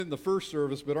In the first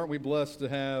service, but aren't we blessed to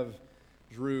have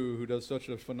Drew, who does such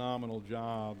a phenomenal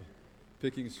job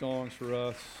picking songs for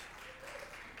us.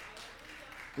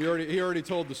 He already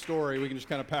told the story. We can just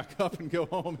kind of pack up and go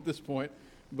home at this point.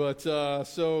 But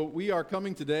so we are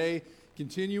coming today,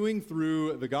 continuing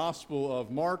through the Gospel of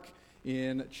Mark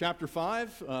in chapter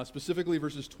 5, specifically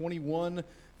verses 21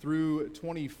 through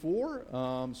 24.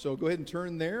 So go ahead and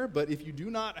turn there. But if you do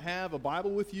not have a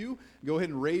Bible with you, go ahead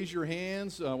and raise your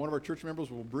hands. One of our church members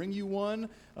will bring you one.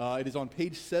 It is on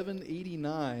page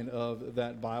 789 of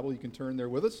that Bible. You can turn there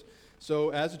with us. So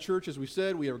as a church, as we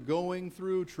said, we are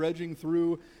trudging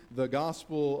through the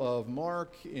Gospel of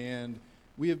Mark, and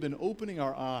we have been opening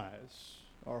our eyes,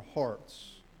 our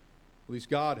hearts, at least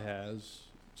God has,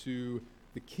 to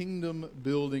the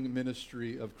kingdom-building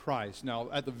ministry of Christ. Now,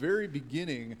 at the very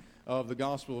beginning of the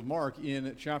Gospel of Mark,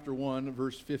 in chapter 1,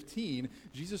 verse 15,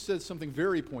 Jesus says something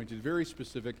very pointed, very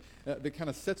specific, that kind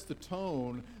of sets the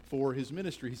tone for his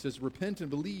ministry. He says, "Repent and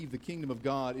believe, the kingdom of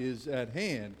God is at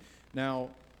hand."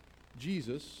 Now,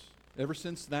 Jesus, ever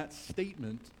since that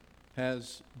statement,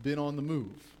 has been on the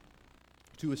move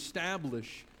to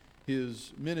establish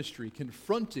his ministry,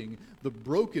 confronting the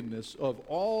brokenness of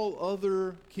all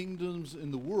other kingdoms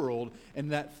in the world,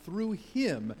 and that through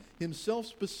him, himself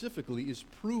specifically, is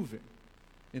proving,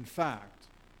 in fact,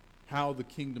 how the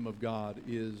kingdom of God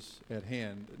is at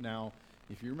hand. Now,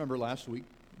 if you remember last week,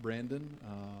 Brandon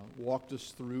walked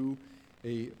us through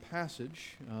a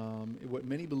passage, what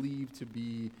many believe to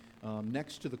be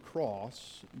next to the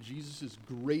cross, Jesus'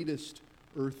 greatest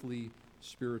earthly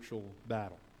spiritual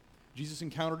battle. Jesus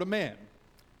encountered a man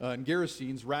in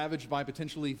Gerasenes ravaged by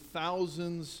potentially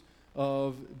thousands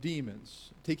of demons,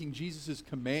 taking Jesus'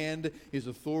 command, his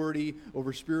authority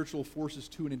over spiritual forces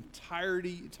to an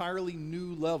entirely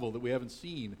new level that we haven't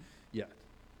seen yet.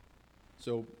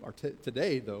 So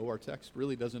today, though, our text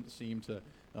really doesn't seem to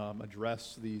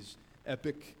address these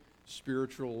epic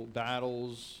spiritual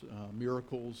battles,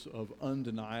 miracles of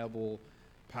undeniable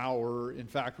power. In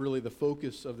fact, really the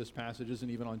focus of this passage isn't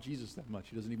even on Jesus that much.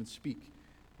 He doesn't even speak.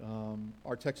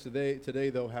 Our text today,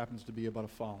 though, happens to be about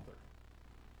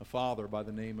a father by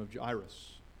the name of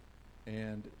Jairus.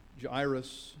 And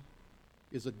Jairus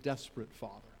is a desperate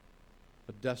father,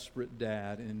 a desperate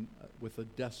dad, and with a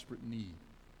desperate need.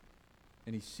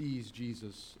 And he sees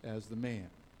Jesus as the man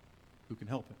who can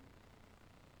help him.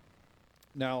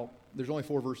 Now, there's only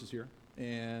 4 verses here,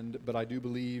 but I do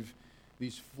believe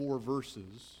these 4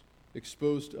 verses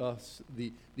expose to us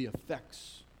the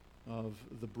effects of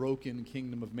the broken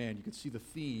kingdom of man. You can see the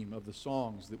theme of the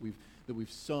songs that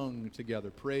we've sung together,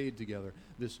 prayed together,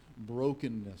 this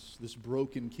brokenness, this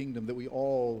broken kingdom that we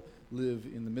all live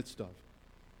in the midst of.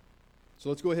 So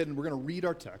let's go ahead and we're going to read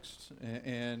our text,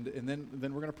 and then we're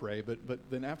going to pray. But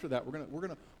then after that, we're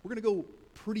going to go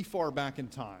pretty far back in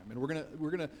time, and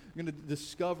we're going to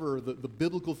discover the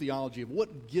biblical theology of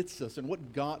what gets us and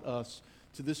what got us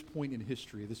to this point in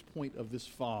history, this point of this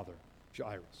father,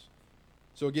 Jairus.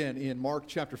 So again, in Mark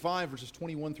chapter 5, verses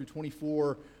 21 through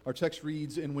 24, our text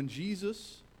reads, "And when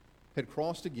Jesus had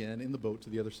crossed again in the boat to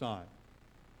the other side,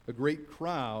 a great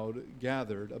crowd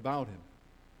gathered about him,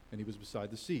 and he was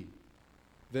beside the sea.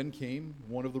 Then came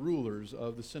one of the rulers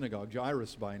of the synagogue,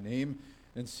 Jairus by name,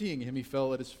 and seeing him, he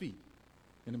fell at his feet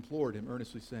and implored him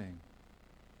earnestly, saying,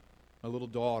 'My little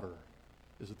daughter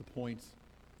is at the point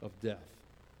of death.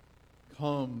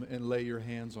 Come and lay your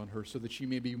hands on her so that she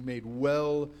may be made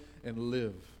well and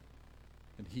live.'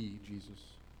 And he,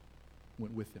 Jesus,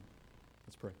 went with him."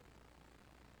 Let's pray.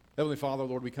 Heavenly Father,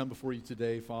 Lord, we come before you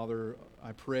today, Father.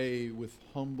 I pray with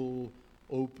humble,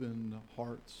 open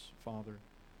hearts, Father,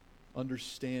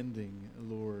 understanding,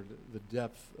 Lord, the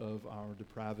depth of our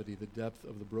depravity, the depth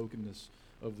of the brokenness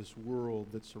of this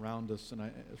world that surrounds us. And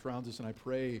I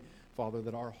pray, Father,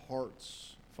 that our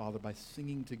hearts, Father, by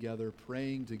singing together,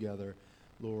 praying together,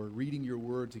 Lord, reading your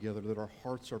word together, that our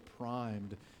hearts are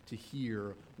primed to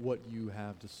hear what you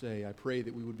have to say. I pray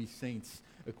that we would be saints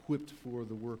equipped for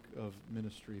the work of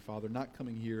ministry, Father, not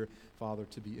coming here, Father,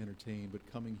 to be entertained, but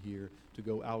coming here to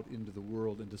go out into the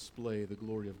world and display the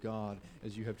glory of God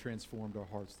as you have transformed our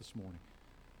hearts this morning.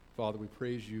 Father, we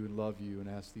praise you and love you and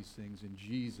ask these things in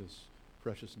Jesus'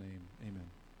 precious name. Amen.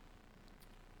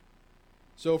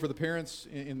 So for the parents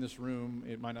in this room,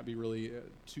 it might not be really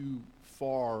too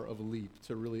far of a leap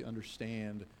to really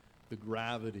understand the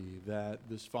gravity that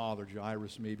this father,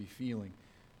 Jairus, may be feeling.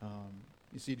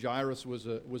 You see, Jairus was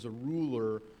a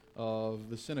ruler of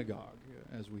the synagogue,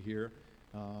 as we hear.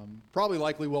 Probably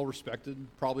likely well-respected,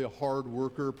 probably a hard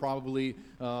worker, probably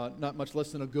not much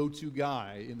less than a go-to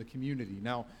guy in the community.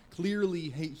 Now, clearly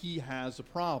he has a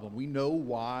problem. We know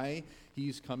why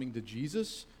he's coming to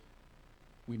Jesus.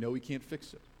 We know he can't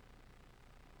fix it.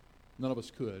 None of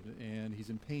us could, and he's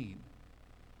in pain.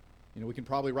 We can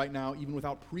probably right now, even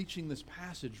without preaching this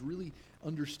passage, really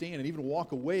understand and even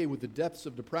walk away with the depths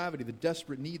of depravity, the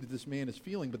desperate need that this man is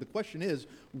feeling. But the question is,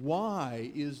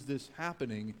 why is this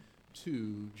happening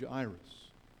to Jairus?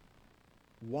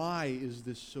 Why is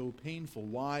this so painful?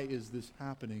 Why is this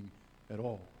happening at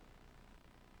all?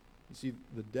 You see,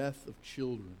 the death of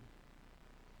children,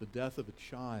 the death of a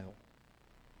child,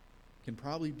 can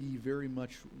probably be very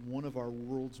much one of our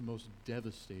world's most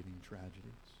devastating tragedies.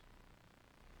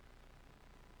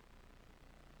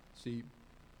 See,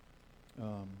 we're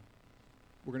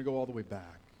going to go all the way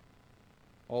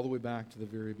back to the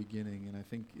very beginning, and I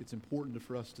think it's important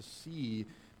for us to see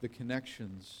the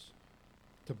connections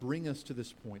to bring us to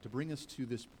this point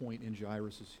in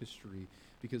Jairus' history,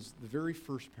 because the very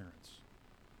first parents,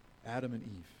 Adam and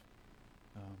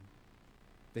Eve,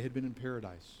 they had been in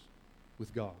paradise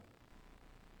with God,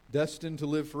 destined to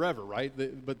live forever, right?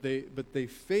 But they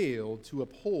failed to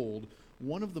uphold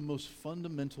one of the most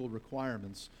fundamental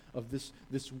requirements of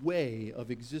this way of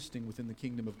existing within the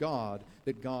kingdom of God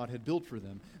that God had built for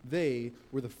them. They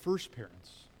were the first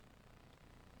parents,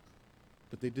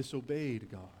 but they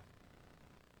disobeyed God.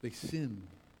 They sinned.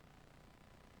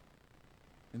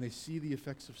 And they see the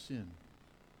effects of sin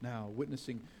now,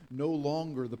 witnessing no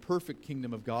longer the perfect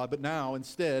kingdom of God, but now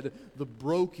instead the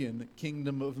broken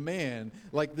kingdom of man.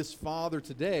 Like this father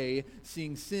today,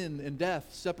 seeing sin and death,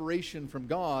 separation from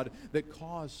God that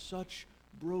cause such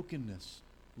brokenness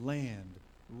land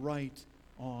right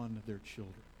on their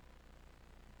children.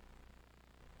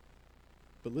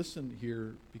 But listen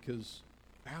here, because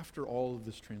after all of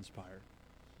this transpired,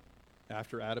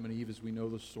 after Adam and Eve, as we know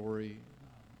the story,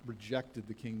 rejected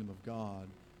the kingdom of God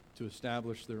to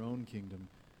establish their own kingdom,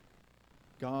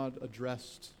 God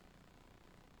addressed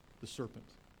the serpent.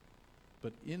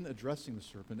 But in addressing the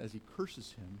serpent, as he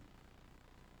curses him,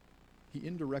 he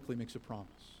indirectly makes a promise.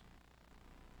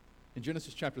 In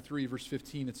Genesis chapter 3, verse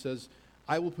 15, it says,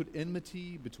 "I will put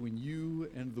enmity between you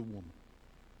and the woman,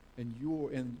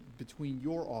 and between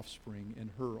your offspring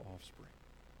and her offspring.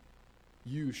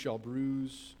 He shall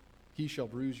bruise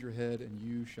your head, and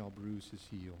you shall bruise his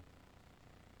heel."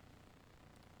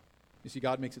 You see,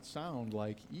 God makes it sound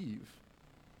like Eve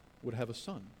would have a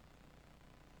son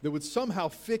that would somehow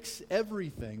fix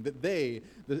everything that they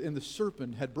and the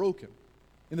serpent had broken.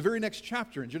 In the very next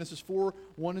chapter, in Genesis 4,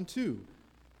 1 and 2,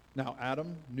 now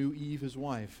Adam knew Eve his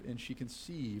wife, and she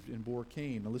conceived and bore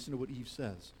Cain. Now listen to what Eve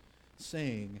says,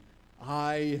 saying,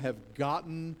 "I have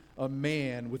gotten a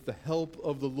man with the help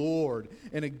of the Lord."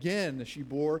 And again she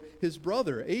bore his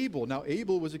brother Abel. Now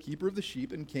Abel was a keeper of the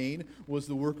sheep, and Cain was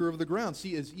the worker of the ground.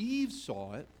 See, as Eve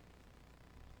saw it,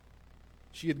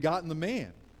 she had gotten the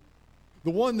man,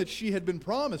 the one that she had been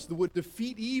promised that would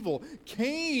defeat evil.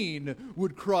 Cain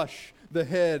would crush the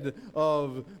head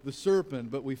of the serpent.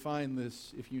 But we find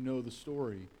this, if you know the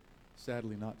story,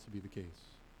 sadly not to be the case.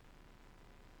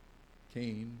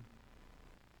 Cain,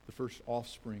 the first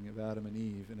offspring of Adam and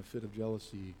Eve, in a fit of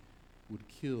jealousy, would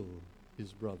kill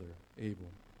his brother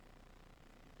Abel.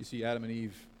 You see, Adam and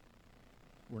Eve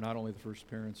were not only the first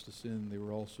parents to sin, they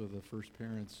were also the first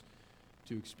parents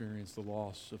to experience the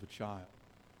loss of a child,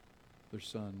 their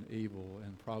son Abel,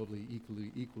 and probably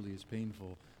equally as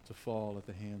painful to fall at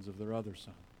the hands of their other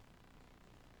son.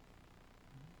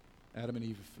 Adam and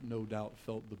Eve no doubt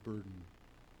felt the burden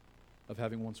of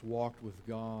having once walked with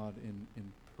God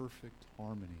in perfect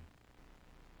harmony.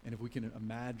 And if we can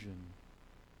imagine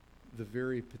the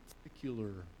very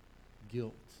particular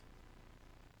guilt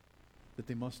that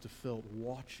they must have felt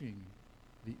watching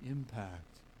the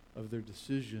impact of their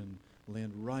decision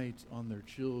land right on their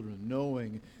children,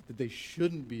 knowing that they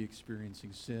shouldn't be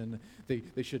experiencing sin,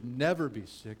 they should never be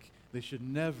sick, they should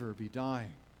never be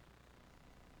dying.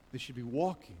 They should be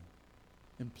walking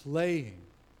and playing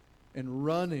and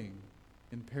running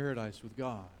in paradise with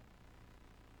God.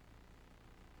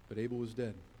 But Abel was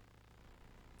dead.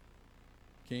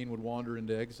 Cain would wander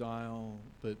into exile,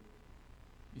 but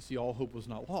you see, all hope was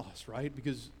not lost, right?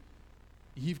 Because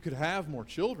Eve could have more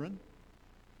children.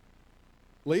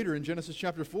 Later in Genesis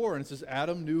chapter 4, and it says,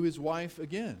 Adam knew his wife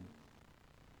again,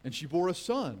 and she bore a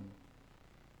son,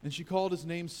 and she called his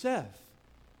name Seth.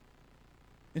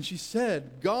 And she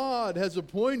said, "God has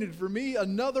appointed for me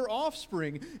another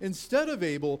offspring instead of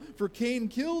Abel, for Cain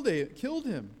killed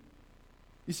him."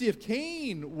 You see, if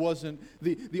Cain wasn't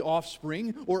the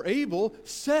offspring, or Abel,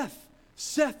 Seth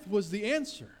was the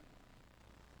answer.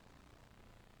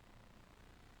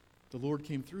 The Lord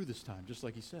came through this time, just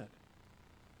like he said.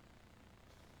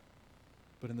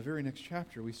 But in the very next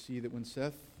chapter, we see that when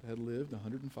Seth had lived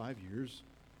 105 years,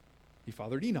 he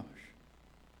fathered Enosh.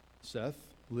 Seth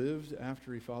lived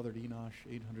after he fathered Enosh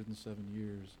 807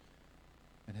 years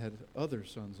and had other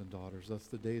sons and daughters. Thus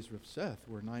the days of Seth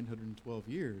were 912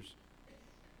 years,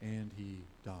 and he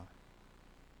died.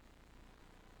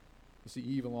 You see,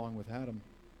 Eve along with Adam,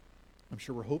 I'm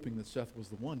sure we're hoping that Seth was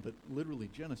the one, but literally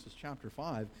Genesis chapter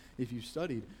 5, if you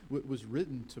studied, was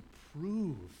written to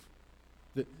prove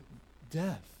that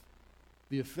death,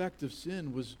 the effect of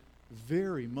sin, was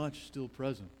very much still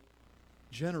present.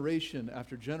 Generation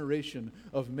after generation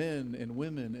of men and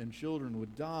women and children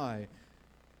would die.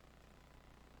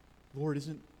 Lord,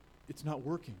 it's not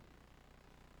working.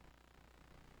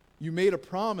 You made a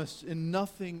promise and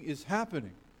nothing is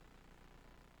happening.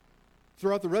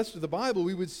 Throughout the rest of the Bible,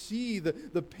 we would see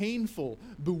the painful,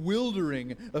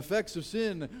 bewildering effects of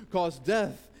sin cause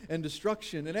death and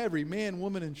destruction in every man,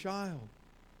 woman, and child.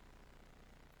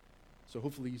 So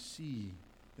hopefully you see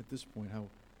at this point how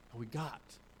we got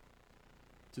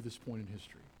to this point in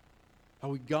history. How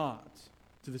we got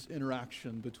to this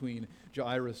interaction between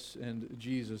Jairus and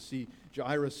Jesus. See,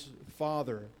 Jairus'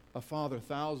 father, a father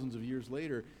thousands of years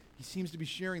later, he seems to be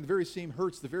sharing the very same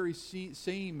hurts, the very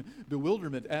same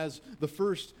bewilderment as the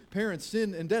first parents.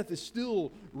 Sin and death is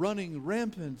still running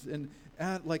rampant, and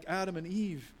like Adam and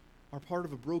Eve, are part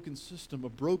of a broken system, a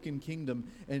broken kingdom,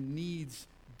 and needs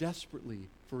desperately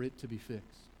for it to be fixed.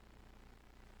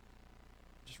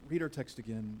 Just read our text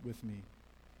again with me.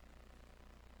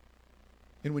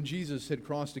 And when Jesus had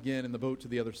crossed again in the boat to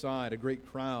the other side, a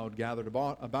great crowd gathered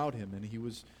about him, and he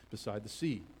was beside the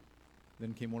sea.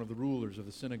 Then came one of the rulers of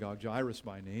the synagogue, Jairus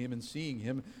by name, and seeing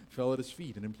him, fell at his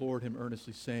feet and implored him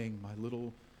earnestly, saying, "My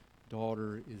little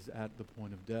daughter is at the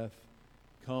point of death.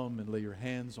 Come and lay your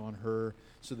hands on her,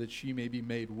 so that she may be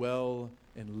made well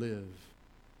and live."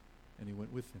 And he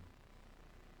went with him.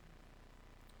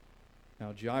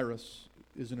 Now Jairus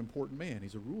is an important man.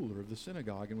 He's a ruler of the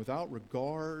synagogue, and without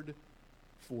regard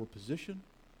for position,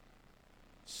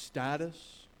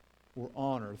 status, or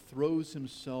honor, throws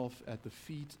himself at the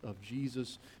feet of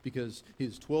Jesus because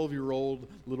his 12-year-old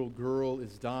little girl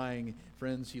is dying.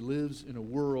 Friends, he lives in a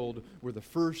world where the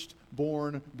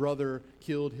firstborn brother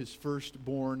killed his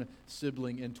firstborn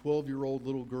sibling, and 12-year-old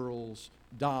little girls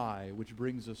die, which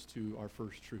brings us to our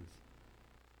first truth.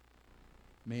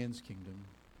 Man's kingdom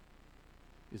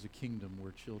is a kingdom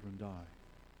where children die.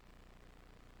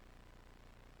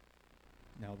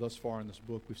 Now, thus far in this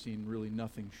book, we've seen really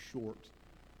nothing short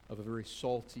of a very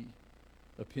salty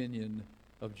opinion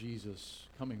of Jesus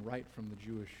coming right from the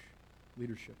Jewish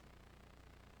leadership.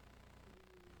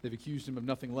 They've accused him of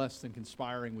nothing less than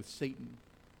conspiring with Satan.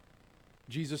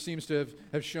 Jesus seems to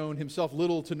have shown himself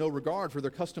little to no regard for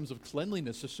their customs of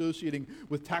cleanliness, associating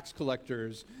with tax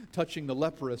collectors, touching the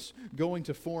leprous, going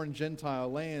to foreign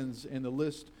Gentile lands, and the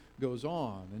list goes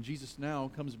on. And Jesus now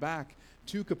comes back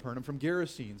to Capernaum from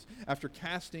Gerasenes after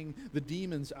casting the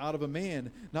demons out of a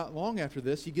man. Not long after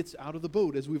this, he gets out of the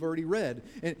boat, as we've already read.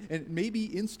 And maybe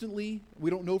instantly,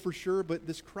 we don't know for sure, but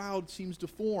this crowd seems to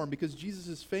form because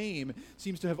Jesus' fame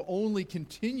seems to have only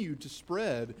continued to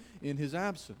spread in his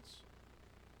absence.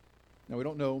 Now, we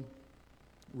don't know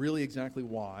really exactly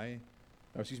when,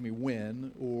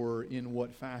 or in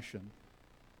what fashion,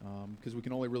 because we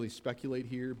can only really speculate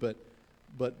here, but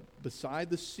beside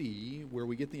the sea, where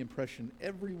we get the impression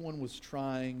everyone was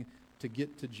trying to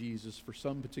get to Jesus for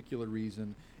some particular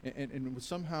reason, and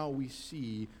somehow we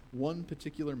see one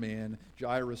particular man,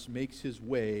 Jairus, makes his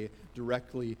way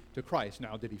directly to Christ.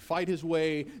 Now, did he fight his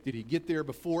way? Did he get there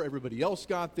before everybody else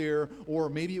got there? Or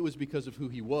maybe it was because of who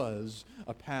he was,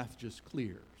 a path just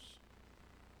clears.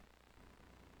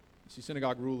 See,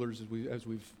 synagogue rulers, as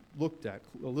we've looked at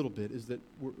a little bit, is that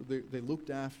they looked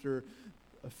after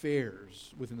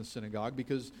affairs within the synagogue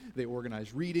because they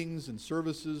organized readings and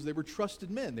services. They were trusted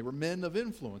men. They were men of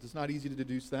influence. It's not easy to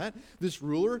deduce that. This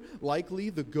ruler, likely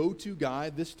the go-to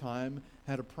guy this time,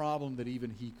 had a problem that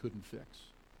even he couldn't fix.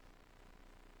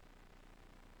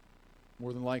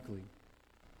 More than likely,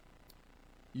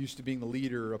 used to being the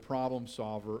leader, a problem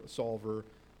solver,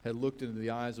 had looked into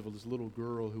the eyes of this little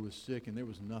girl who was sick, and there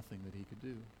was nothing that he could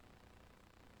do.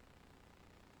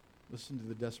 Listen to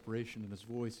the desperation in his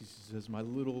voice. He says, "My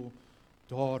little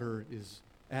daughter is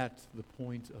at the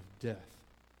point of death.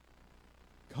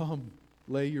 Come,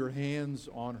 lay your hands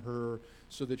on her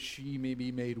so that she may be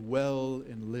made well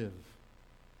and live."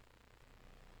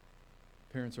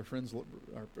 Parents, our friends,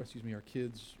 our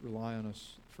kids rely on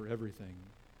us for everything,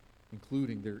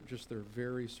 including their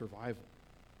very survival.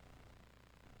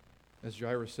 As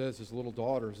Jairus says, his little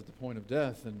daughter is at the point of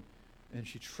death, and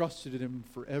she trusted in him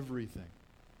for everything.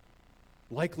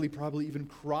 Likely probably even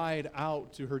cried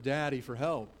out to her daddy for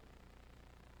help.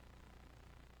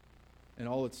 And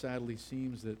all it sadly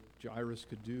seems that Jairus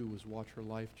could do was watch her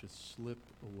life just slip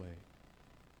away.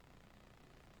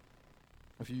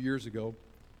 A few years ago,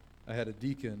 I had a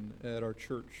deacon at our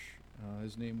church.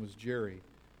 His name was Jerry.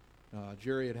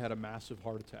 Jerry had had a massive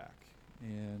heart attack,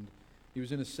 and he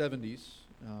was in his 70s,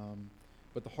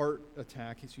 but the heart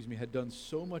attack, had done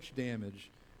so much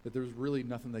damage that there was really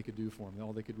nothing they could do for him.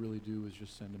 All they could really do was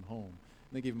just send him home.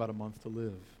 And they gave him about a month to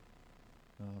live.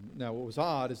 Now, what was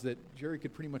odd is that Jerry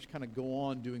could pretty much kind of go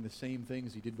on doing the same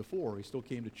things he did before. He still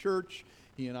came to church.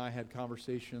 He and I had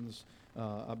conversations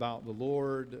about the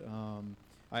Lord.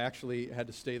 I actually had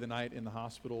to stay the night in the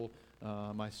hospital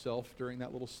myself during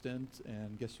that little stint,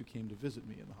 and guess who came to visit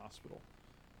me in the hospital?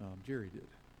 Jerry did.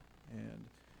 And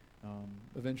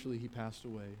eventually he passed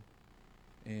away,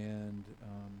 and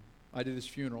I did his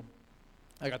funeral.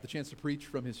 I got the chance to preach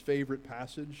from his favorite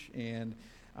passage, and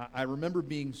I remember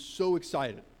being so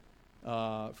excited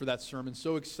for that sermon,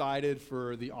 so excited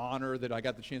for the honor that I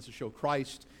got the chance to show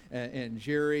Christ and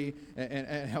Jerry,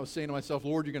 and I was saying to myself,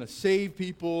 Lord, you're going to save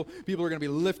people. People are going to be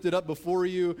lifted up before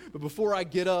you. But before I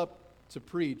get up to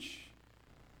preach,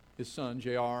 his son,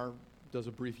 JR, does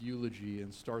a brief eulogy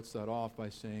and starts that off by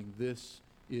saying, this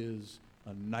is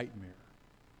a nightmare.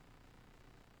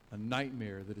 A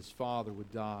nightmare that his father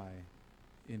would die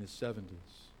in his 70s.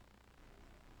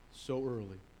 So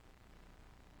early.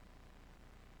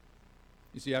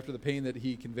 You see, after the pain that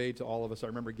he conveyed to all of us, I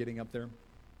remember getting up there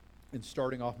and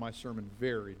starting off my sermon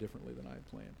very differently than I had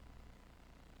planned.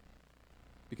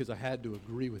 Because I had to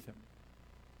agree with him.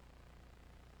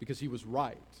 Because he was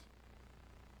right.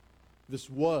 This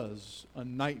was a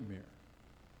nightmare.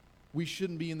 We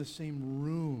shouldn't be in the same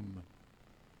room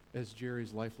as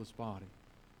Jerry's lifeless body.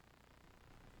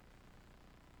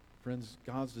 Friends,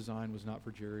 God's design was not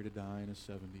for Jerry to die in his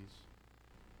 70s.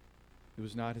 It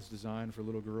was not his design for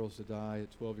little girls to die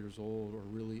at 12 years old or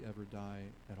really ever die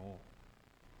at all.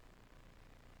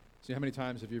 See, how many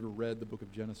times have you ever read the book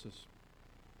of Genesis?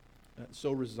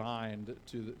 So resigned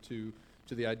to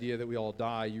the idea that we all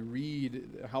die. You read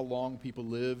how long people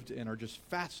lived and are just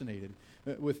fascinated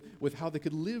with how they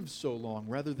could live so long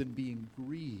rather than being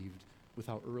grieved with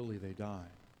how early they die.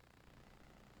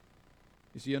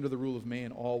 You see, under the rule of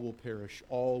man, all will perish,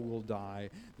 all will die.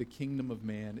 The kingdom of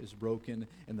man is broken,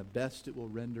 and the best it will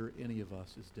render any of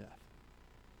us is death.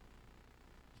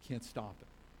 You can't stop it.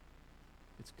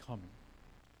 It's coming.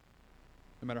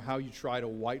 No matter how you try to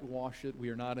whitewash it, we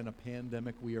are not in a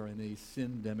pandemic, we are in a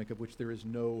syndemic of which there is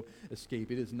no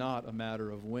escape. It is not a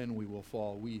matter of when we will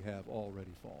fall. We have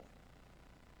already fallen.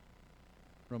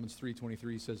 Romans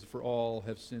 3:23 says, for all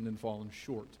have sinned and fallen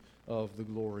short of the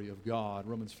glory of God.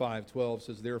 Romans 5:12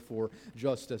 says, therefore,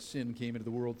 just as sin came into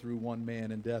the world through one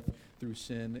man and death through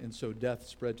sin, and so death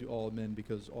spread to all men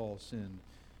because all sinned.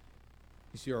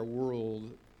 You see, our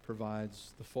world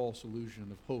provides the false illusion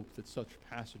of hope that such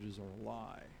passages are a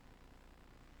lie.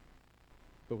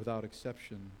 But without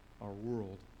exception, our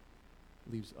world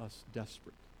leaves us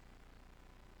desperate.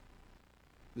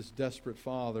 This desperate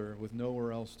father with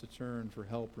nowhere else to turn for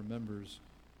help remembers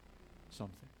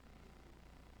something.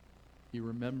 He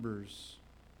remembers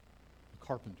a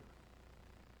carpenter.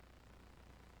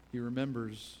 He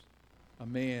remembers a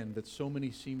man that so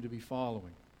many seem to be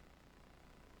following.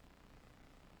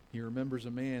 He remembers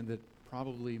a man that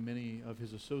probably many of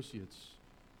his associates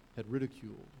had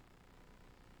ridiculed.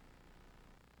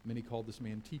 Many called this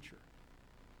man teacher.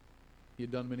 He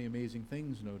had done many amazing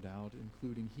things, no doubt,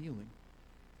 including healing.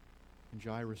 And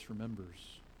Jairus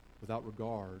remembers, without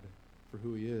regard for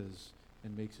who he is,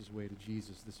 and makes his way to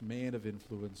Jesus, this man of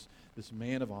influence, this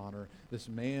man of honor, this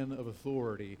man of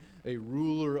authority, a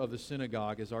ruler of the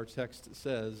synagogue, as our text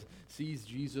says, sees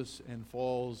Jesus and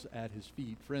falls at his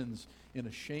feet. Friends, in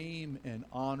a shame and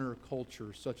honor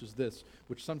culture such as this,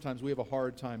 which sometimes we have a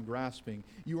hard time grasping,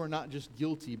 you are not just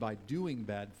guilty by doing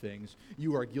bad things,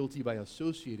 you are guilty by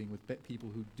associating with people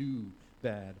who do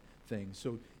bad things.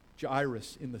 So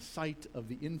Jairus, in the sight of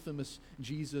the infamous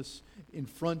Jesus, in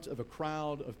front of a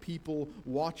crowd of people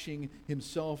watching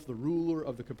himself, the ruler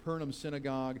of the Capernaum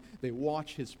synagogue, they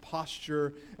watch his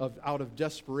posture out of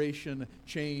desperation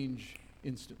change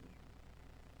instantly.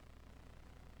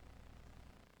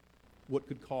 What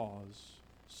could cause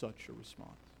such a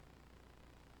response?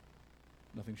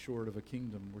 Nothing short of a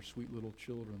kingdom where sweet little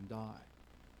children die.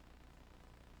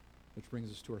 Which brings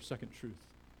us to our second truth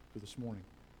for this morning,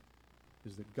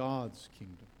 is that God's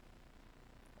kingdom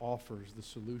offers the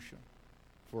solution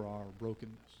for our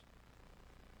brokenness.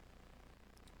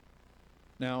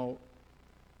 Now,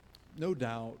 no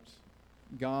doubt,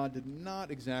 God did not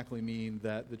exactly mean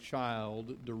that the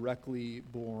child directly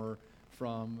born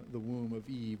from the womb of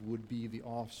Eve would be the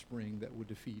offspring that would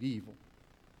defeat evil.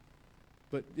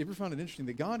 But you ever found it interesting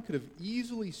that God could have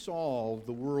easily solved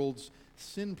the world's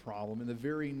sin problem in the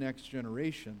very next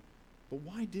generation, but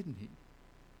why didn't he?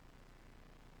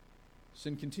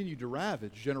 Sin continued to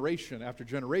ravage generation after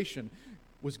generation.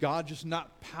 Was God just not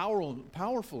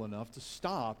powerful enough to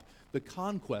stop the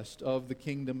conquest of the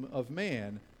kingdom of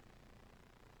man?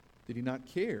 Did he not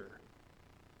care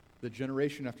that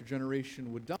generation after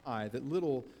generation would die, that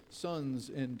little sons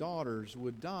and daughters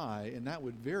would die, and that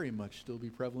would very much still be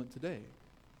prevalent today?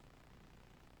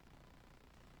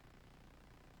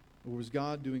 Or was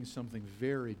God doing something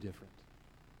very different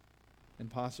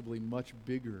and possibly much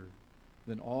bigger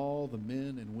than all the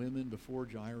men and women before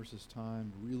Jairus'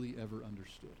 time really ever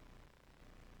understood?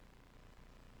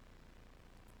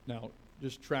 Now,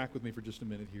 just track with me for just a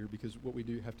minute here, because what we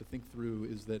do have to think through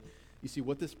is that, you see,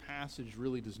 what this passage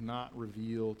really does not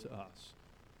reveal to us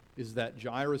is that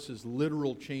Jairus'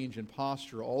 literal change in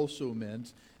posture also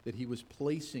meant that he was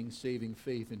placing saving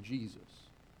faith in Jesus.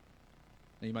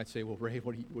 Now you might say, well, Ray,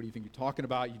 what do you think you're talking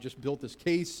about? You just built this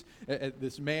case at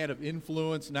this man of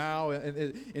influence now,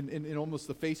 and in almost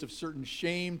the face of certain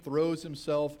shame, throws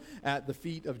himself at the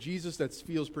feet of Jesus. That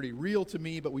feels pretty real to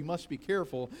me, but we must be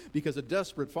careful, because a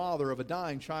desperate father of a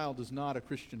dying child does not a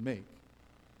Christian make.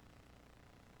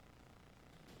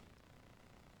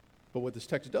 But what this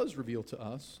text does reveal to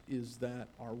us is that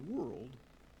our world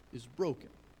is broken.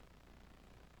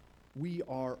 We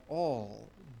are all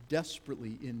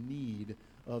desperately in need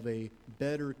of a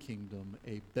better kingdom,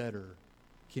 a better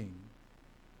king.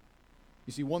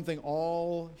 You see, one thing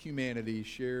all humanity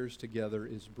shares together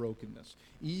is brokenness.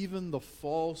 Even the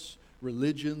false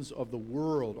religions of the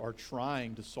world are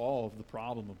trying to solve the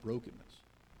problem of brokenness.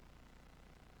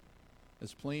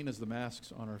 As plain as the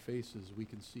masks on our faces, we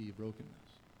can see brokenness.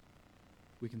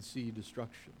 We can see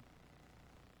destruction.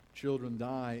 Children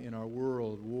die in our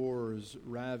world. Wars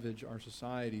ravage our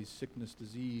societies. Sickness,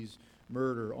 disease,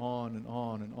 murder, on and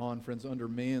on and on. Friends, under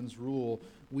man's rule,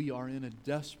 we are in a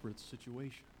desperate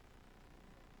situation.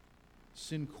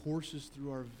 Sin courses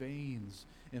through our veins,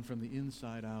 and from the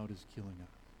inside out is killing us.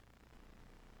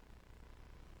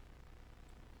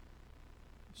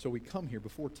 So we come here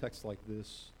before texts like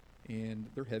this, and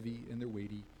they're heavy and they're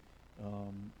weighty,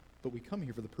 but we come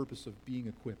here for the purpose of being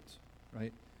equipped,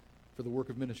 right? For the work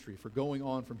of ministry, for going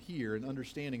on from here and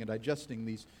understanding and digesting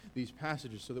these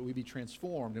passages so that we be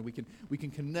transformed and we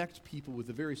can connect people with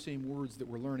the very same words that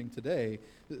we're learning today.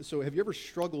 So have you ever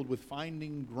struggled with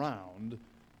finding ground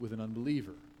with an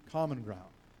unbeliever? Common ground.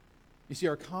 You see,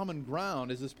 our common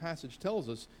ground, as this passage tells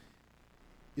us,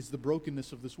 is the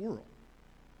brokenness of this world.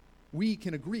 We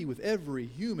can agree with every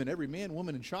human, every man,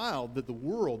 woman, and child that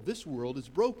this world is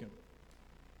broken.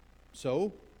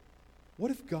 So,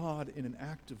 what if God, in an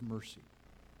act of mercy,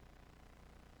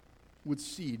 would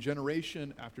see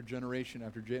generation after generation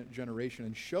after generation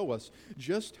and show us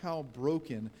just how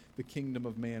broken the kingdom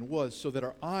of man was, so that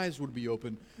our eyes would be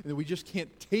open and that we just can't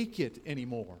take it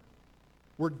anymore?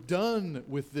 We're done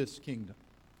with this kingdom.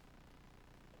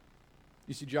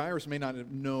 You see, Jairus may not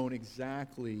have known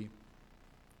exactly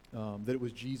that it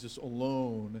was Jesus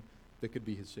alone that could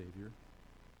be his Savior.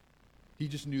 He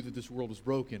just knew that this world was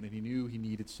broken, and he knew he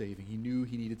needed saving. He knew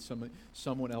he needed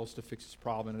someone else to fix his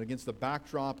problem. And against the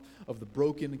backdrop of the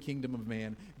broken kingdom of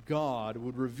man, God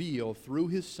would reveal through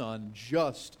his Son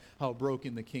just how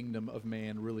broken the kingdom of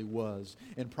man really was.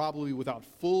 And probably without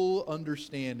full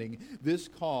understanding, this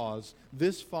caused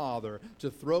this Father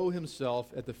to throw himself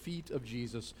at the feet of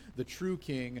Jesus, the true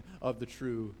King of the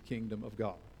true kingdom of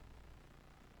God.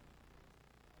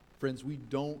 Friends, we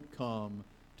don't come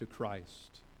to Christ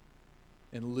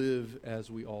and live as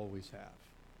we always have.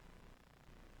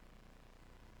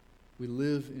 We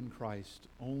live in Christ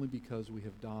only because we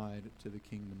have died to the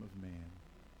kingdom of man.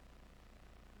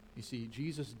 You see,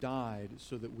 Jesus died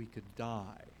so that we could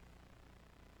die.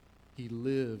 He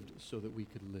lived so that we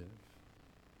could live.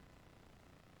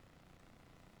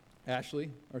 Ashley,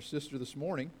 our sister this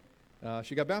morning,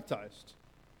 she got baptized.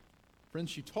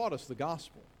 Friends, she taught us the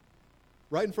gospel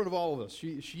right in front of all of us.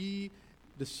 She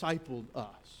discipled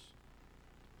us.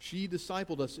 She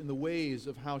discipled us in the ways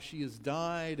of how she has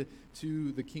died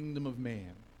to the kingdom of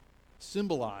man,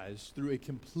 symbolized through a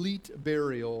complete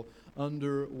burial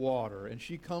under water. And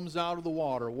she comes out of the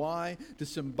water. Why? To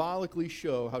symbolically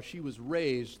show how she was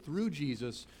raised through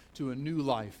Jesus to a new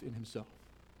life in himself.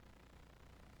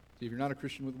 See, if you're not a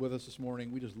Christian with us this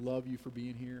morning, we just love you for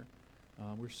being here.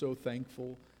 We're so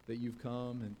thankful that you've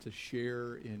come and to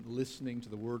share in listening to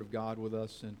the Word of God with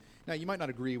us. And now, you might not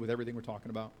agree with everything we're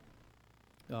talking about.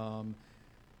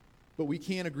 But we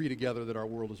can agree together that our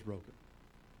world is broken.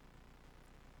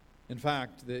 In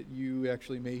fact, that you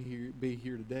actually may be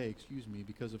here today,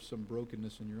 because of some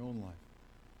brokenness in your own life.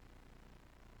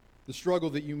 The struggle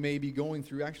that you may be going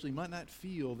through actually might not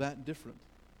feel that different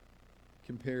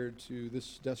compared to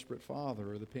this desperate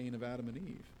father or the pain of Adam and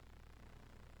Eve.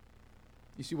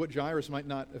 You see, what Jairus might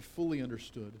not have fully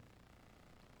understood,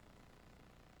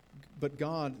 but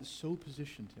God so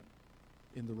positioned him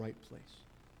in the right place,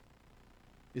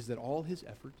 is that all his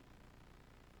effort,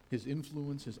 his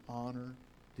influence, his honor,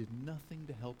 did nothing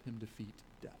to help him defeat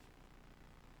death.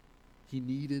 He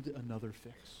needed another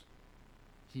fix.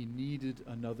 He needed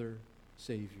another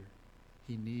Savior.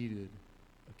 He needed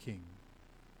a king.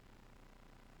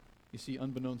 You see,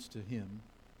 unbeknownst to him,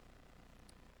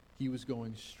 he was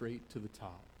going straight to the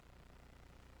top.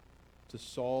 To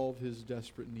solve his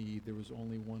desperate need, there was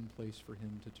only one place for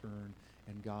him to turn,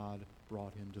 and God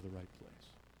brought him to the right place.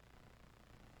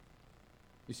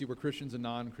 You see, where Christians and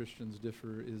non-Christians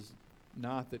differ is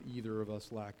not that either of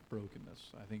us lack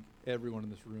brokenness. I think everyone in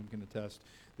this room can attest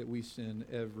that we sin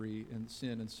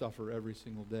and suffer every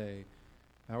single day.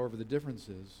 However, the difference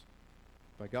is,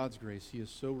 by God's grace, he has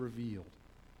so revealed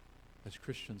as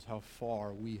Christians how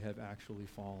far we have actually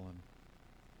fallen.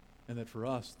 And that for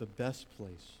us, the best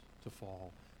place to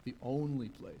fall, the only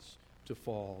place to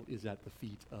fall, is at the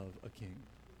feet of a king.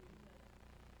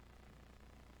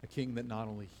 A king that not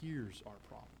only hears our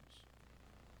problems,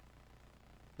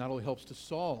 not only helps to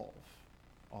solve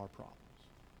our problems,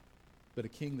 but a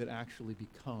king that actually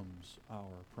becomes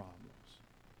our problems.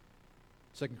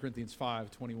 2 Corinthians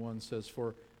 5:21 says,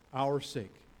 "For our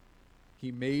sake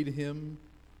he made him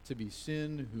to be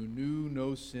sin who knew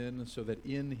no sin, so that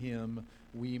in him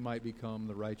we might become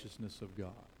the righteousness of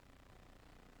God."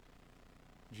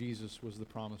 Jesus was the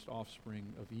promised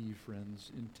offspring of Eve,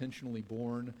 friends, intentionally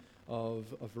born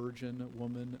of a virgin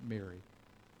woman, Mary.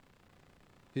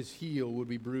 His heel would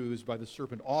be bruised by the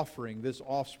serpent, offering this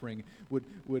offspring as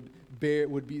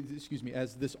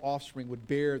this offspring would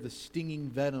bear the stinging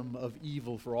venom of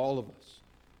evil for all of us.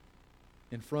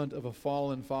 In front of a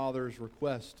fallen father's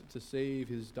request to save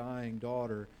his dying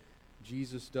daughter,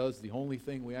 Jesus does the only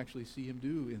thing we actually see him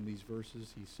do in these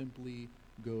verses. He simply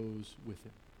goes with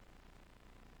him.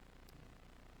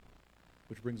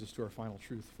 Which brings us to our final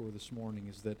truth for this morning,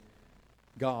 is that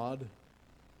God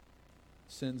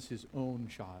sends his own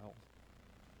child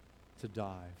to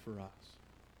die for us.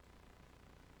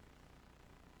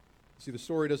 See, the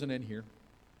story doesn't end here.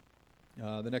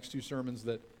 The next two sermons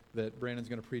that Brandon's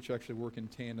going to preach actually work in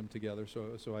tandem together.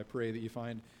 So I pray that you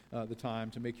find the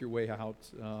time to make your way out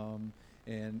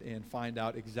and find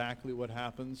out exactly what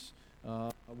happens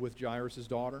with Jairus'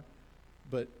 daughter.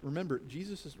 But remember,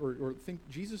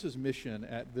 Jesus' mission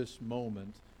at this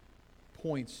moment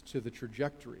points to the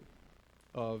trajectory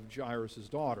of Jairus'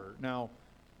 daughter. Now,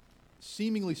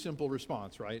 seemingly simple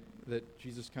response, right? That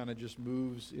Jesus kind of just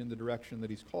moves in the direction that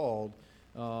he's called.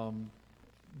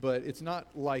 But it's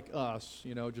not like us,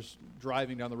 just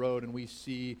driving down the road and we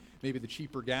see maybe the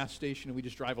cheaper gas station and we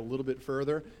just drive a little bit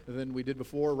further than we did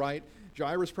before, right?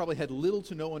 Jairus probably had little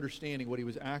to no understanding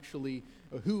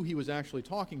who he was actually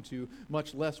talking to,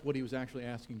 much less what he was actually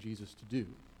asking Jesus to do.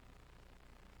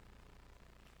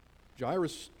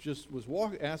 Jairus just was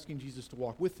asking Jesus to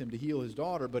walk with him to heal his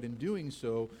daughter, but in doing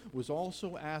so was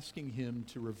also asking him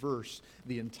to reverse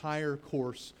the entire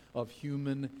course of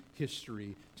human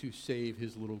history to save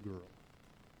his little girl.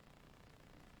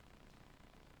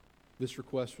 This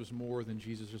request was more than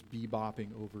Jesus just bebopping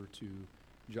over to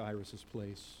Jairus'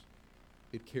 place.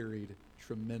 It carried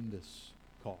tremendous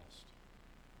cost.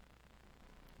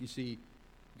 You see,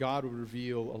 God would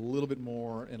reveal a little bit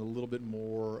more and a little bit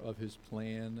more of his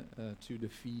plan to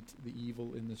defeat the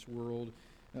evil in this world.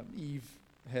 Eve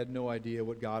had no idea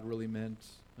what God really meant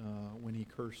when he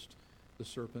cursed the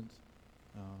serpent.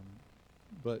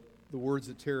 But the words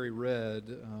that Terry read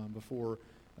before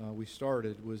we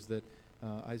started was that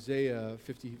Isaiah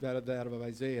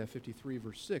 53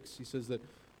 verse 6, he says that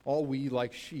all we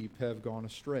like sheep have gone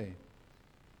astray.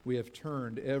 We have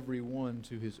turned every one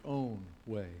to his own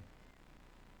way,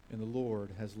 and the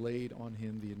Lord has laid on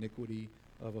him the iniquity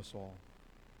of us all.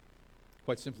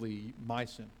 Quite simply, my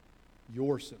sin,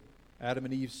 your sin, Adam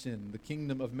and Eve's sin, the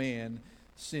kingdom of man,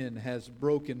 sin has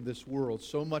broken this world,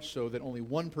 so much so that only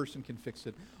one person can fix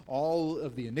it. All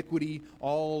of the iniquity,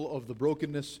 all of the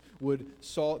brokenness would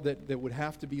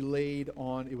have to be laid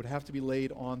on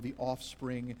the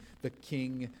offspring, the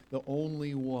king, the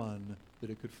only one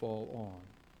that it could fall on.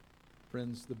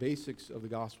 Friends, the basics of the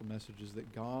gospel message is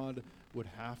that God would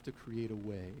have to create a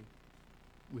way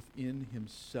within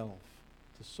himself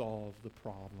to solve the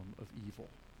problem of evil.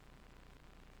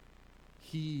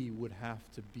 He would have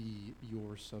to be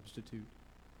your substitute.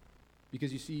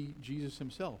 Because you see, Jesus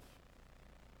himself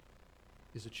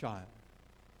is a child.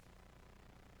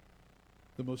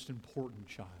 The most important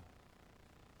child.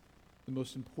 The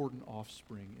most important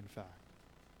offspring, in fact.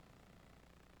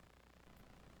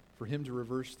 For him to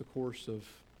reverse the course of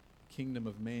the kingdom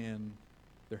of man,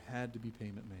 there had to be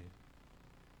payment made.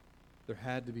 There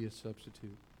had to be a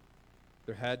substitute.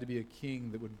 There had to be a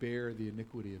king that would bear the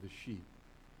iniquity of his sheep.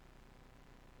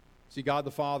 See, God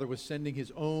the Father was sending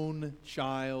his own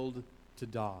child to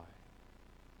die.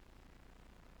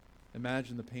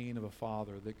 Imagine the pain of a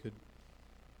father that could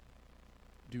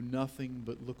do nothing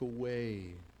but look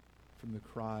away from the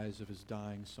cries of his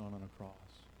dying son on a cross.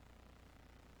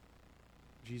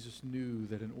 Jesus knew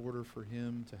that in order for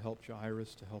him to help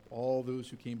Jairus, to help all those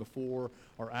who came before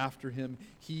or after him,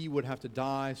 he would have to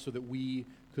die so that we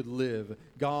could live.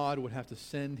 God would have to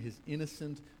send his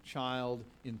innocent child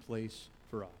in place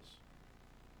for us.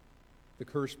 The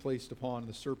curse placed upon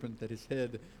the serpent that his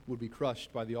head would be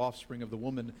crushed by the offspring of the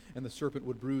woman and the serpent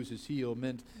would bruise his heel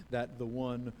meant that the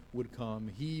one would come.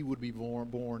 He would be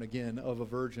born again of a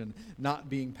virgin, not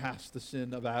being past the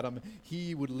sin of Adam.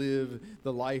 He would live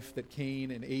the life that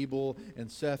Cain and Abel and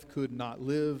Seth could not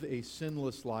live, a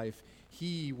sinless life.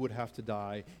 He would have to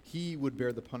die. He would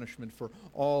bear the punishment for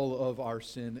all of our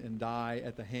sin and die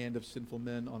at the hand of sinful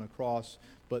men on a cross.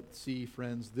 But see,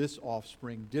 friends, this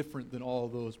offspring, different than all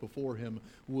those before him,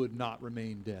 would not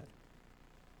remain dead.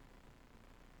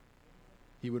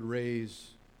 He would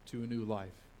raise to a new life,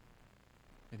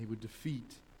 and he would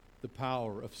defeat the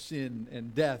power of sin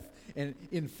and death, and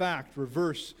in fact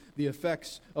reverse the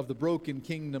effects of the broken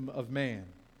kingdom of man.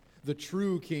 The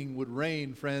true king would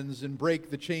reign, friends, and break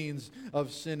the chains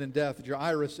of sin and death.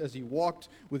 Jairus, as he walked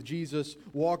with Jesus,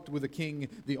 walked with a king,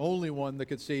 the only one that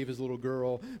could save his little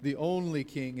girl, the only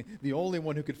king, the only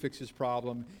one who could fix his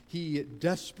problem. He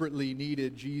desperately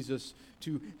needed Jesus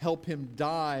to help him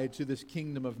die to this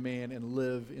kingdom of man and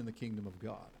live in the kingdom of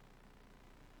God.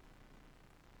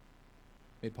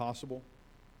 Made possible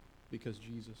because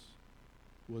Jesus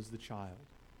was the child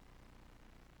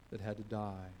that had to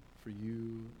die for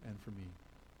you and for me.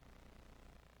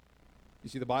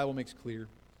 You see, the Bible makes clear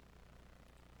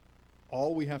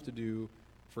all we have to do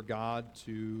for God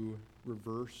to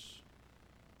reverse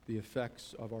the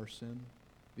effects of our sin,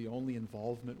 the only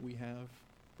involvement we have,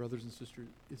 brothers and sisters,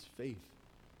 is faith.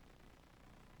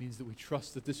 It means that we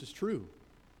trust that this is true.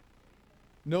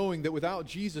 Knowing that without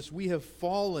Jesus we have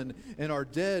fallen and are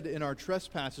dead in our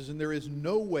trespasses and there is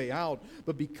no way out,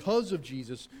 but because of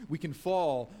Jesus we can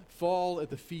fall at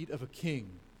the feet of a king.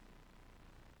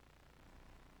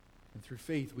 And through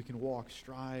faith we can walk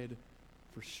stride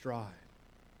for stride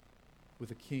with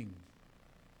a king.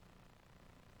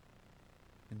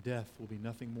 And death will be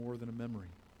nothing more than a memory,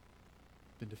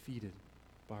 been defeated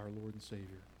by our Lord and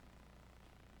Savior.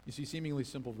 You see, seemingly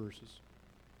simple verses,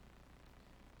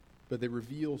 but they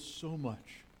reveal so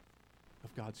much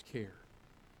of God's care.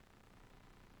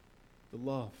 The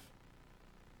love,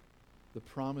 the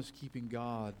promise-keeping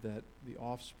God that the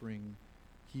offspring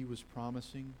he was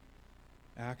promising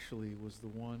actually was the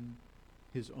one,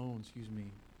 his own,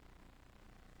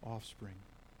 offspring,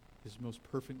 his most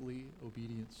perfectly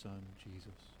obedient son,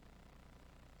 Jesus.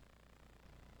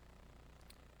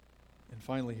 And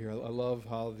finally here, I love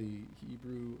how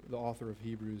the author of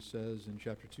Hebrews says in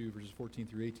chapter 2, verses 14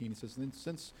 through 18, he says,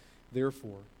 "Since,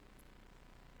 therefore,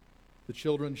 the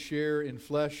children share in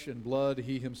flesh and blood,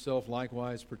 he himself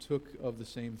likewise partook of the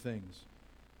same things,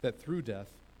 that through death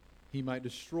he might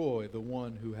destroy the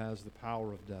one who has the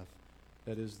power of death,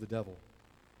 that is, the devil,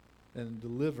 and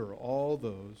deliver all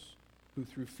those who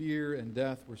through fear and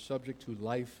death were subject to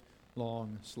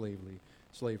lifelong slavery.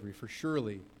 For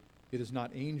surely it is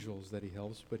not angels that he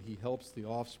helps, but he helps the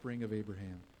offspring of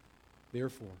Abraham.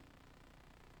 Therefore,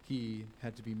 he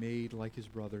had to be made like his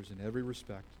brothers in every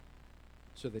respect,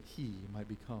 so that he might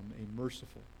become a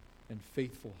merciful and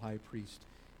faithful high priest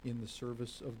in the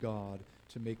service of God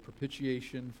to make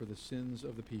propitiation for the sins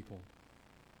of the people.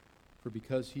 For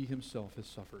because he himself has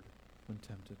suffered when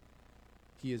tempted,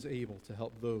 he is able to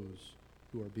help those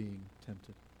who are being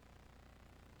tempted."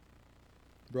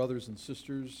 Brothers and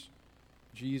sisters,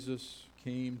 Jesus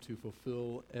came to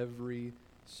fulfill every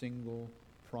single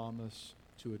promise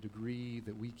to a degree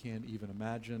that we can't even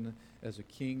imagine, as a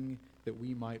king that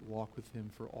we might walk with him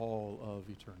for all of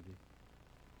eternity.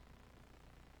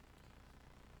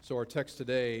 So our text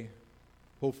today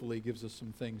hopefully gives us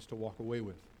some things to walk away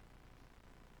with.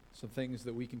 Some things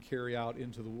that we can carry out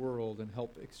into the world and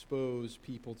help expose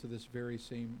people to the very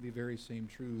same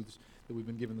truths that we've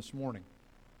been given this morning.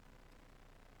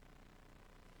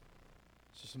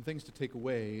 So some things to take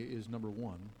away is, number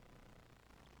one,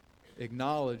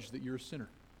 acknowledge that you're a sinner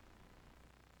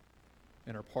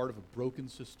and are part of a broken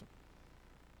system.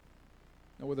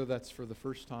 Now, whether that's for the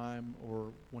first time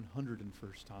or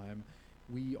 101st time,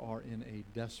 we are in a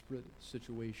desperate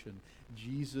situation.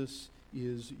 Jesus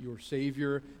is your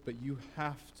Savior, but you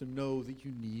have to know that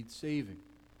you need saving.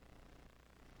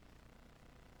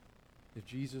 If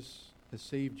Jesus has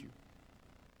saved you,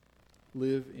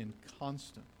 live in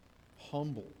constant,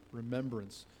 humble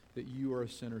remembrance that you are a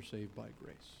sinner saved by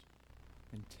grace,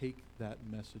 and take that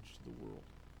message to the world.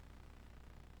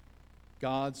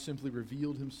 God simply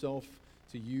revealed himself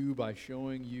to you by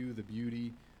showing you the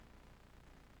beauty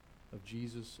of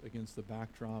Jesus against the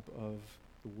backdrop of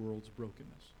the world's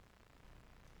brokenness.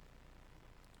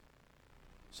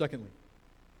 Secondly,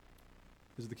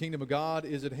 as the kingdom of God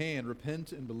is at hand,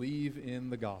 repent and believe in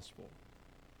the gospel.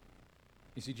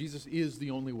 You see, Jesus is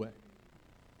the only way.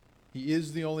 He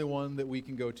is the only one that we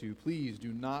can go to. Please do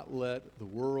not let the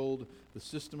world, the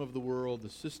system of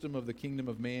the kingdom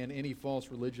of man, any false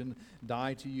religion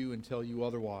die to you and tell you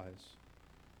otherwise.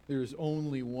 There is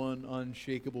only one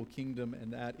unshakable kingdom,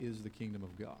 and that is the kingdom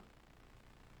of God.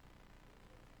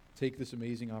 Take this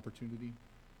amazing opportunity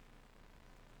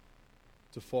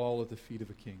to fall at the feet of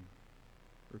a king.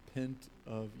 Repent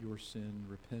of your sin,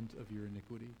 repent of your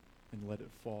iniquity, and let it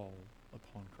fall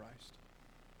upon Christ.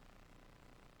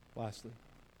 Lastly,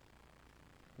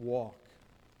 walk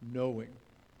knowing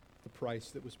the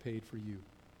price that was paid for you.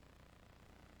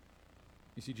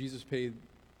 You see, Jesus paid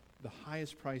the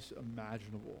highest price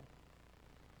imaginable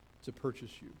to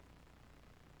purchase you.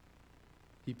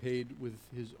 He paid with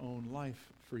his own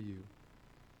life for you.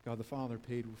 God the Father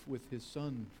paid with his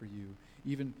Son for you.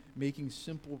 Even making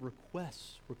simple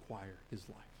requests require his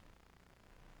life.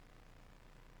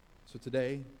 So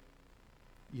today,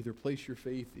 either place your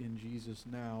faith in Jesus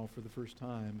now for the first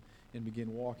time and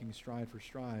begin walking stride for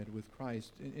stride with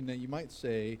Christ. And now you might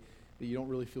say that you don't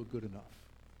really feel good enough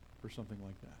for something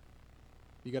like that.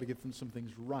 You got to get some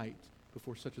things right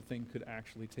before such a thing could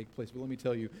actually take place. But let me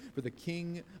tell you, for the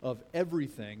King of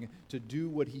everything to do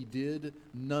what he did,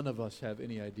 none of us have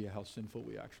any idea how sinful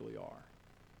we actually are.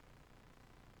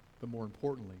 But more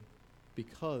importantly,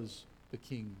 because the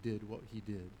King did what he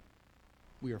did,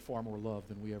 we are far more loved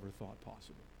than we ever thought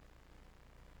possible.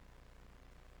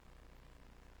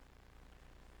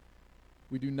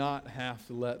 We do not have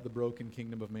to let the broken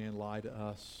kingdom of man lie to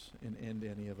us and end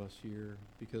any of us here,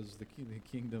 because the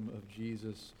kingdom of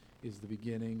Jesus is the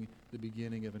beginning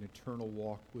of an eternal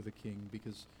walk with a king.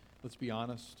 Because, let's be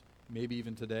honest, maybe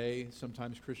even today,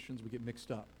 sometimes Christians, we get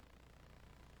mixed up.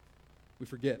 We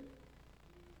forget.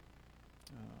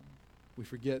 We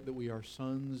forget that we are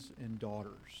sons and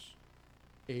daughters,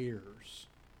 heirs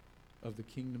of the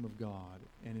kingdom of God,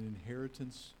 and an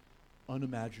inheritance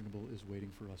unimaginable is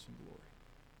waiting for us in glory.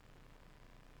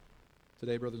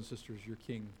 Today, brothers and sisters, your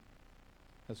King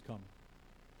has come,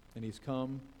 and he's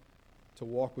come to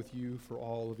walk with you for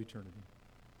all of eternity.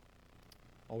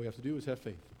 All we have to do is have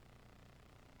faith.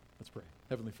 Let's pray.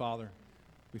 Heavenly Father,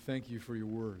 we thank you for your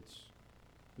words.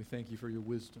 We thank you for your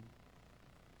wisdom.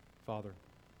 Father,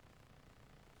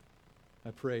 I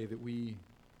pray that we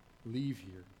leave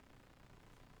here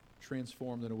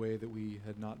transformed in a way that we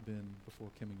had not been before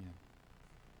coming in.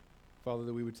 Father,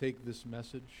 that we would take this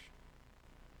message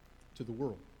to the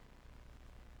world.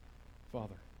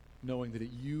 Father, knowing that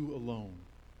you alone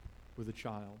were the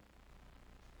child,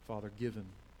 Father, given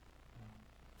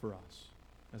for us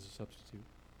as a substitute.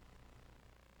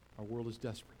 Our world is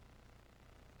desperate.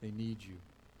 They need you.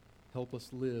 Help us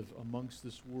live amongst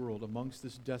this world, amongst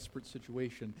this desperate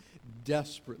situation,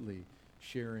 desperately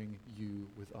sharing you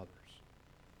with others.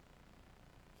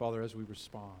 Father, as we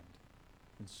respond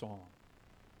in song,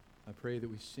 I pray that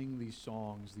we sing these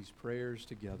songs, these prayers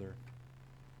together,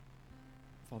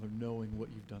 Father, knowing what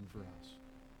you've done for us,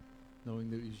 knowing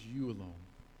that it is you alone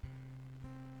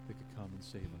that could come and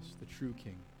save us, the true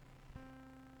King,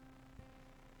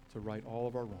 to right all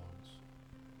of our wrongs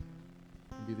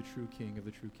and be the true King of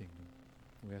the true kingdom.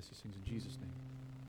 We ask these things in Jesus' name.